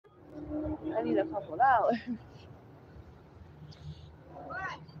I need a couple dollars.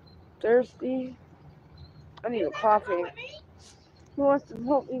 Thirsty. I need a coffee. Who wants to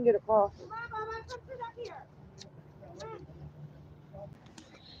help me get a coffee?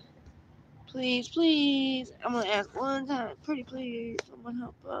 Please, please. I'm gonna ask one time. Pretty please. Someone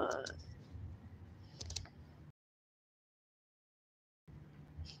help us.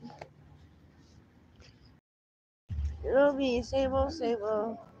 It'll be same old, same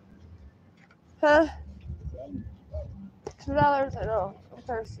old. Huh? $2? I know. I'm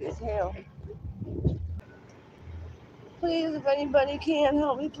thirsty as hell. Please, if anybody can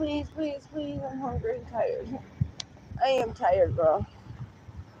help me, please, please, please. I'm hungry and tired. I am tired, bro.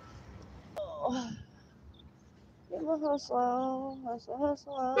 Oh. Get my hustle, hustle,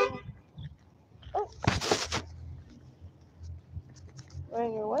 hustle. Oh.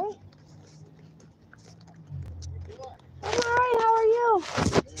 Going your way? I'm alright, how are you?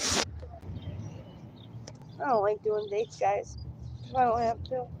 I don't like doing dates, guys. If I don't have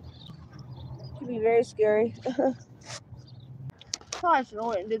to. It can be very scary. Probably should have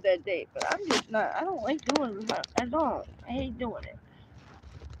went and did that date, but I'm just not. I don't like doing it. I don't. I hate doing it.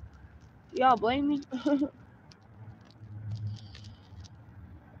 Y'all blame me?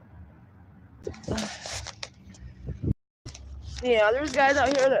 Yeah, there's guys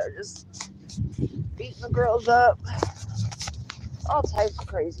out here that are just beating the girls up. All types of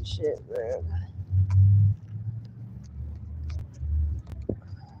crazy shit, man.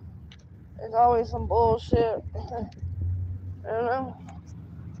 There's always some bullshit. I don't know.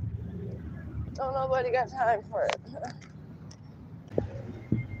 Don't nobody got time for it.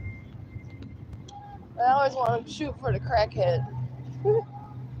 I always want to shoot for the crackhead. Well,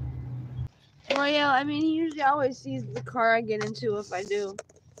 yeah, I mean, he usually always sees the car I get into if I do.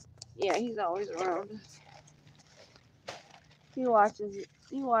 Yeah, he's always around. He watches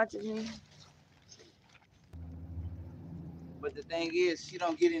me. But the thing is, she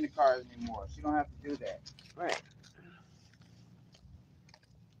don't get in the cars anymore. She don't have to do that. Right.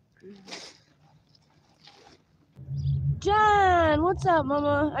 John, what's up,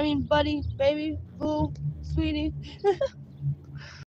 mama? I mean, buddy, baby, boo, sweetie.